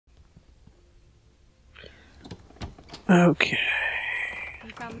Okay. You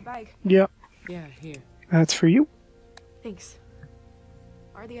found the bag. Yep. Yeah, here. That's for you. Thanks.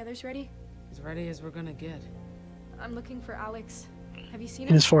 Are the others ready? As ready as we're gonna get. I'm looking for Alex. Have you seen In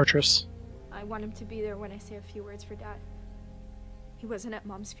him? his fortress. I want him to be there when I say a few words for Dad. He wasn't at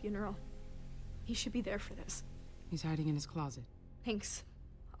Mom's funeral. He should be there for this. He's hiding in his closet. Thanks.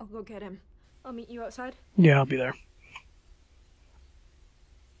 I'll go get him. I'll meet you outside. Yeah, I'll be there.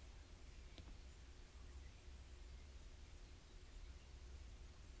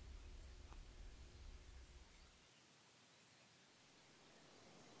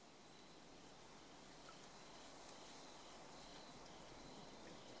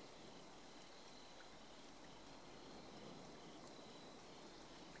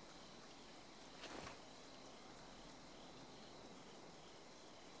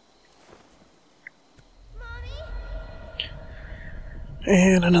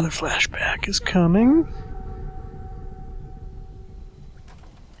 And another flashback is coming.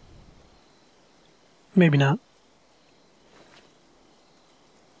 Maybe not.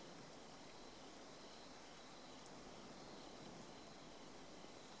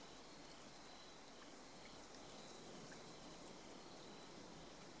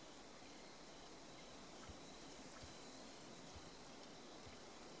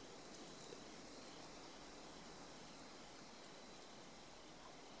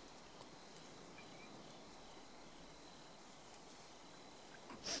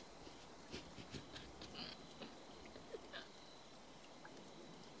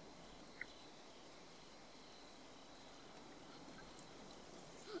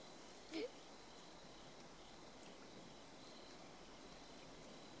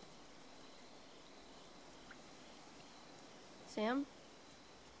 Sam?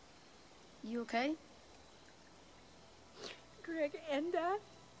 You okay? Greg and Dad?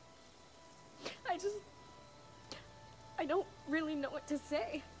 I don't really know what to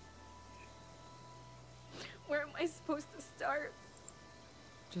say. Where am I supposed to start?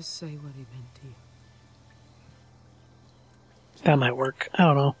 Just say what he meant to you. That might work. I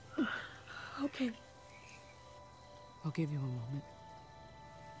don't know. Okay. I'll give you a moment.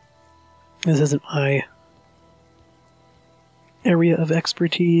 This isn't my area of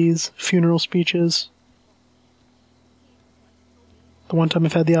expertise, funeral speeches. The one time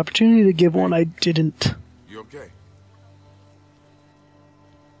I've had the opportunity to give one, I didn't. You okay?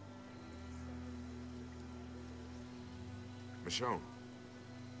 Michonne.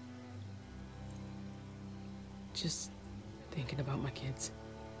 Just thinking about my kids.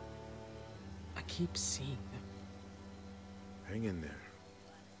 I keep seeing them. Hang in there.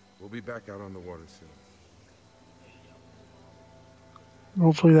 We'll be back out on the water soon.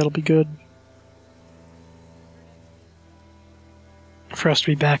 Hopefully that'll be good. For us to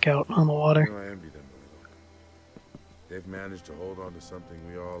be back out on the water. You know, I envy them a little. They've managed to hold on to something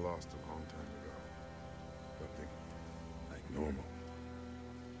we all lost a long time ago. Something like normal.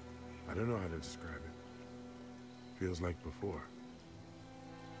 I don't know how to describe it. Feels like before.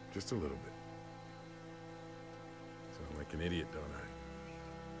 Just a little bit. Sound like an idiot, don't I?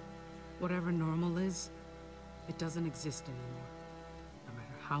 Whatever normal is, it doesn't exist anymore. No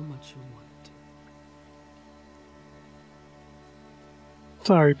matter how much you want it to.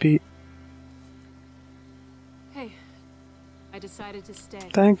 Sorry, Pete. Hey, I decided to stay.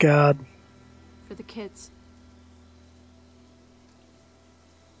 Thank God. For the kids.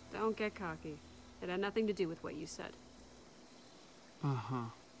 Don't get cocky. It had nothing to do with what you said. Uh-huh.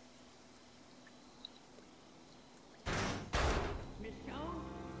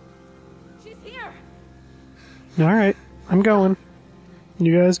 She's here! Alright, I'm going.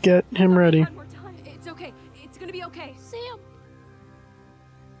 You guys get him ready. One more time. It's okay. It's gonna be okay. Sam!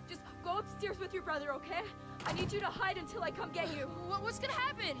 Just go upstairs with your brother, okay? I need you to hide until I come get you. What's gonna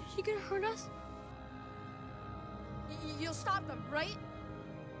happen? He gonna hurt us? You'll stop them, right?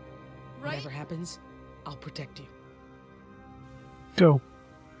 Right? Whatever happens, I'll protect you. Go.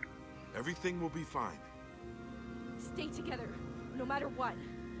 Everything will be fine. Stay together, no matter what.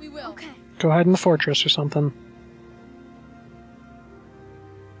 We will. Okay. Go hide in the fortress or something.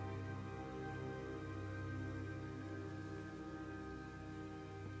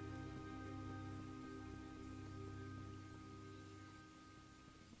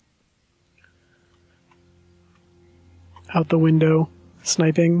 Out the window,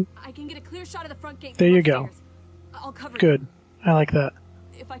 sniping. I can get a clear shot of the front gate. There from you go. upstairs. I'll cover Good. I like that.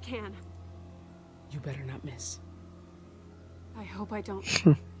 you if I can. You better not miss. I hope I don't.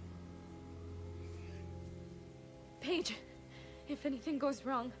 Paige, if anything goes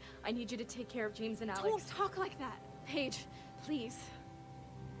wrong, I need you to take care of James and Alex. Don't talk like that. Paige, please.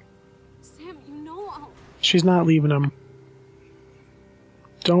 Sam, you know I'll... She's not leaving him.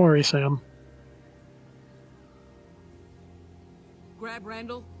 Don't worry, Sam. Grab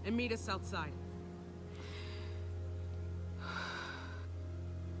Randall and meet us outside.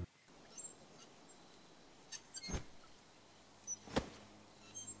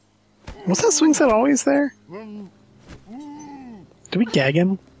 Was that swing set always there? Did we gag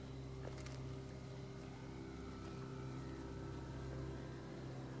him?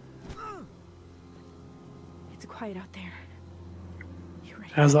 It's quiet out there. You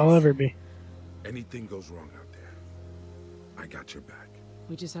ready? As I'll ever be. Anything goes wrong out there, I got your back.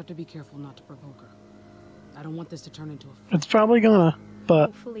 We just have to be careful not to provoke her. I don't want this to turn into a fight. It's probably gonna, but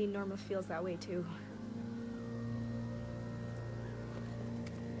Hopefully Norma feels that way too.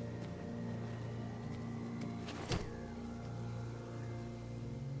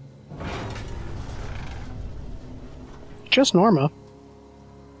 just Norma.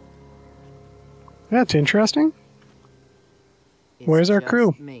 That's interesting. Where's our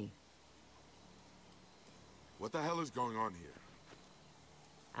crew? Me. What the hell is going on here?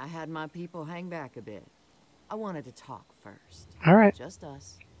 I had my people hang back a bit. I wanted to talk first. All right. Just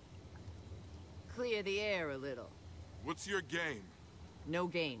us. Clear the air a little. What's your game? No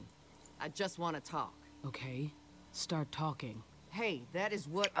game. I just want to talk. Okay, start talking. Hey, that is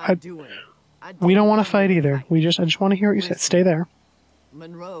what I'm doing. We don't want to fight either. I just want to hear what you said. Stay there.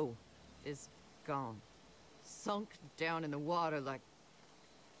 Monroe is gone. Sunk down in the water like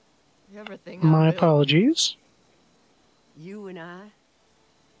everything I My built. apologies. You and I,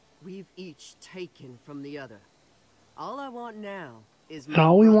 we've each taken from the other. All I want now is And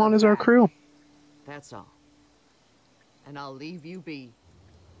all we want is our crew. That's all. And I'll leave you be.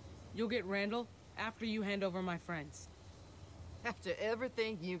 You'll get Randall after you hand over my friends. After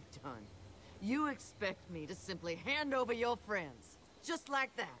everything you've done, you expect me to simply hand over your friends, just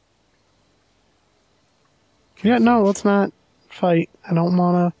like that. Yeah, no, let's not fight. I don't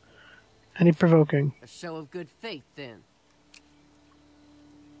want any provoking. a show of good faith, then.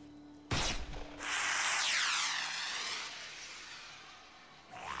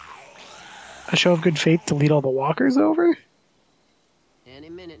 A show of good faith to lead all the walkers over? Any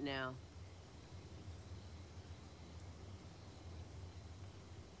minute now.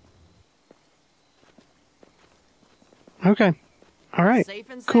 Okay. All right. Safe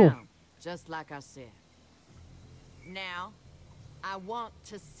and Cool. sound, just like I said. Now, I want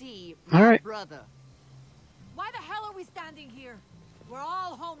to see All my right. brother. Why the hell are we standing here? We're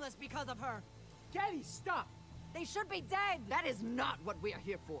all homeless because of her. Daddy, stop! They should be dead. That is not what we are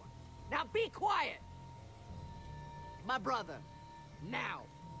here for. Now be quiet. My brother. Now.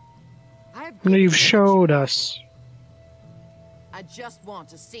 I have No, you've given you showed the us. chance. I just want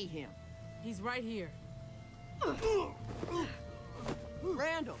to see him. He's right here.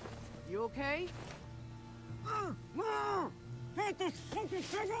 Randall, you okay?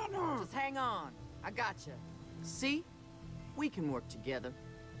 Just hang on. I gotcha. See? We can work together.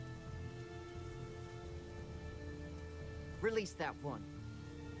 Release that one.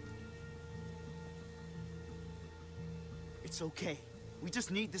 It's okay. We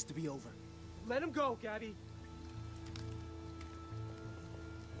just need this to be over. Let him go, Gabby.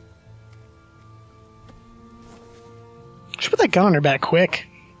 She put that gun on her back quick.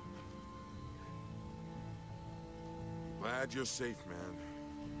 Glad you're safe, man.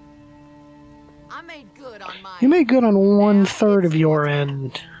 I made good on my... You made good on 1/3 of your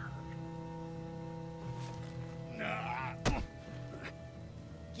end.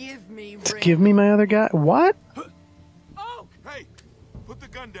 Give me To Randall. give me my other guy. What? Oh! Hey, put the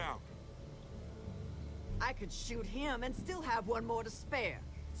gun down. I could shoot him and still have one more to spare.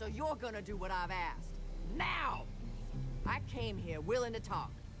 So you're gonna do what I've asked. Now! I came here willing to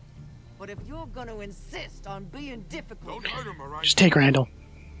talk. But if you're gonna insist on being difficult... Don't hurt him, all right? Just take Randall.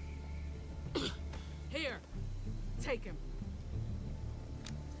 Here, take him.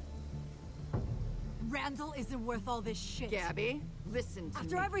 Randall isn't worth all this shit. Gabby, listen to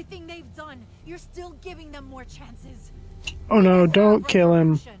After me. everything they've done, you're still giving them more chances. Oh no, don't kill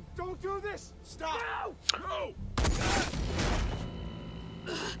him. Don't do this! Stop! No!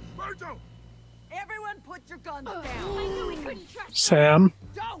 Berto! Everyone put your guns down. I knew we couldn't trust Sam.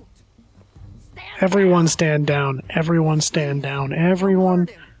 Don't! Stand Everyone down. stand down. Everyone stand down. Everyone. Hurt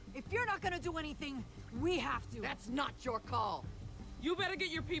him. If you're not gonna do anything, we have to. That's not your call. You better get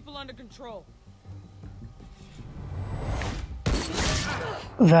your people under control.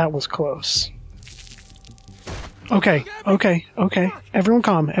 That was close. Okay, okay, okay. Everyone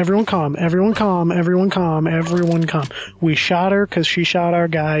calm. Everyone calm. Everyone calm. Everyone calm. Everyone calm. We shot her because she shot our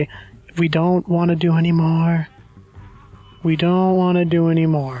guy. We don't want to do any more. We don't want to do any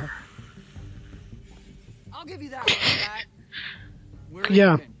more. I'll give you that one back. We're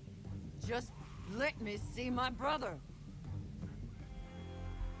Yeah. leaving. Just let me see my brother.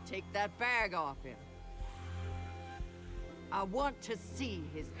 Take that bag off him. I want to see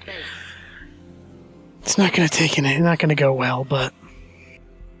his face. It's not gonna take it. Not gonna go well, but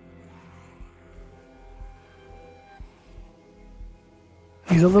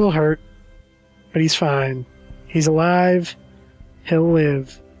he's a little hurt, but he's fine. He's alive. He'll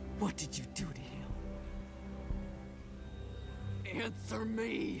live. What did you do to him? Answer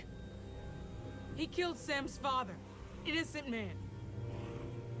me. He killed Sam's father. Innocent man.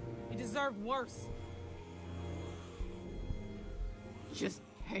 He deserved worse. Just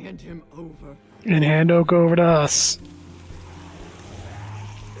hand him over. And hand Oak over to us.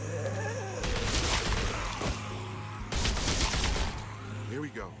 Here we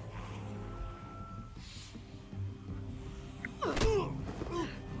go.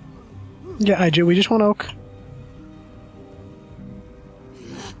 Yeah, we just want Oak.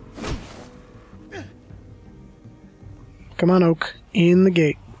 Come on, Oak. In the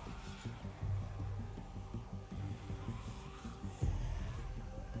gate.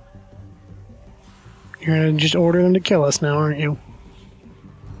 You're gonna just order them to kill us now, aren't you?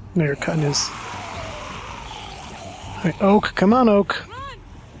 No, you're cutting his... Alright, Oak. Come on, Oak.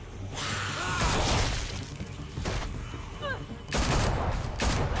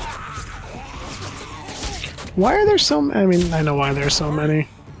 Why are there so... I mean, I know why there's so many.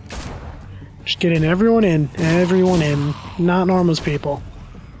 Just getting everyone in. Everyone in. Not Norma's people.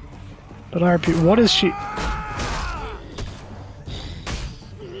 But our people... What is she...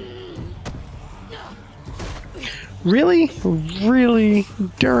 Really? Really?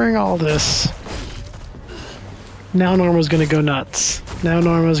 During all this? Now Norma's gonna go nuts. Now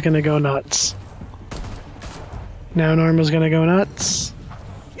Norma's gonna go nuts. Now Norma's gonna go nuts.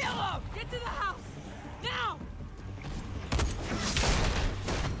 Kill him! Get to the house! Now!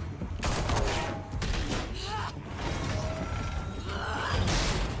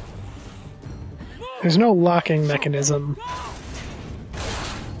 There's no locking mechanism.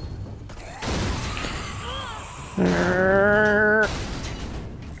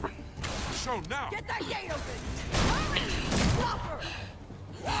 Michonne, now! Get that gate open! Stop her!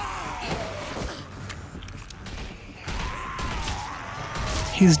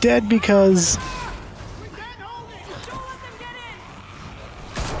 He's dead because... We can't hold it! Don't let them get in!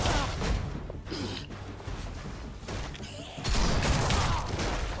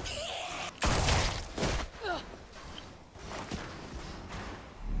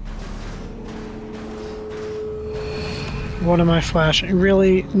 What am I flashing?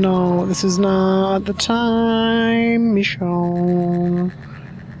 Really? No, this is not the time, Michonne.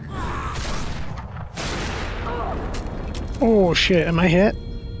 Oh shit, am I hit?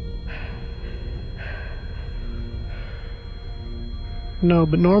 No,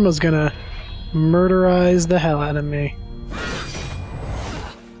 but Norma's gonna murderize the hell out of me.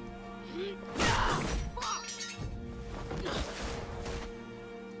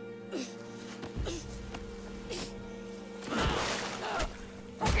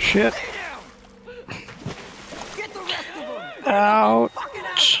 Shit. Out.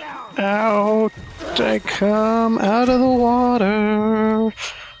 Out. I come out of the water.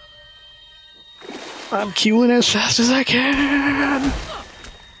 I'm queuing as fast as I can.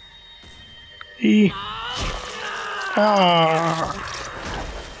 E. Ah.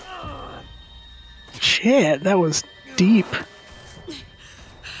 Shit, that was deep.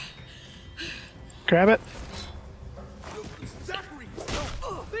 Grab it.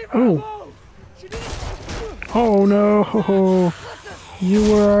 Oh. Oh no.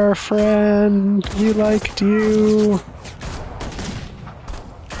 You were our friend. We liked you.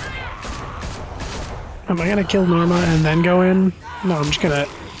 Am I gonna kill Norma and then go in? No, I'm just gonna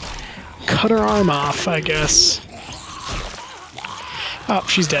cut her arm off, I guess. Oh,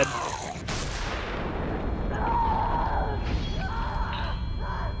 she's dead.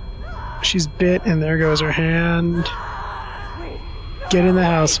 She's bit, and there goes her hand. Get in the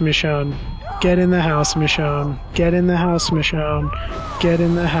house, Michonne. Get in the house, Michonne. Get in the house, Michonne. Get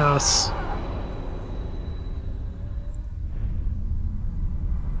in the house.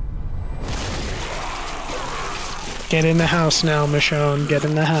 Get in the house now, Michonne. Get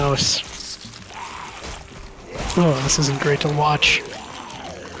in the house. Oh, this isn't great to watch.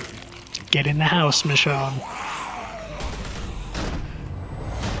 Get in the house, Michonne.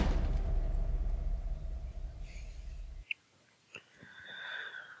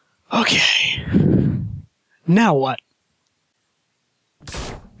 Okay. Now what?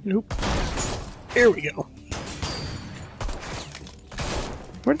 Nope. Here we go.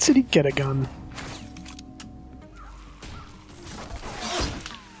 Where did he get a gun?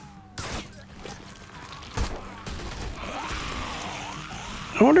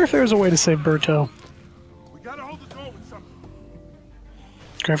 wonder if there's a way to save Berto. We gotta hold the door with something.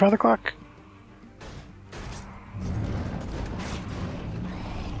 Grandfather clock?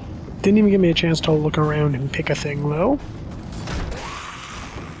 Didn't even give me a chance to look around and pick a thing, though. I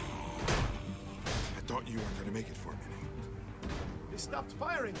thought you weren't gonna make it for a minute. They stopped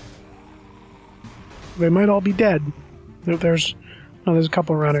firing. They might all be dead. There's a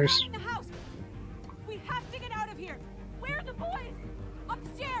couple runners. In the house. We have to get out of here. Where are the boys?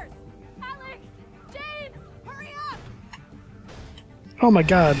 Upstairs. Alex, James, hurry up! Oh my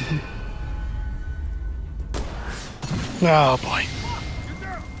god. Oh boy.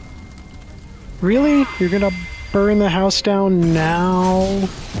 Really? You're gonna burn the house down now?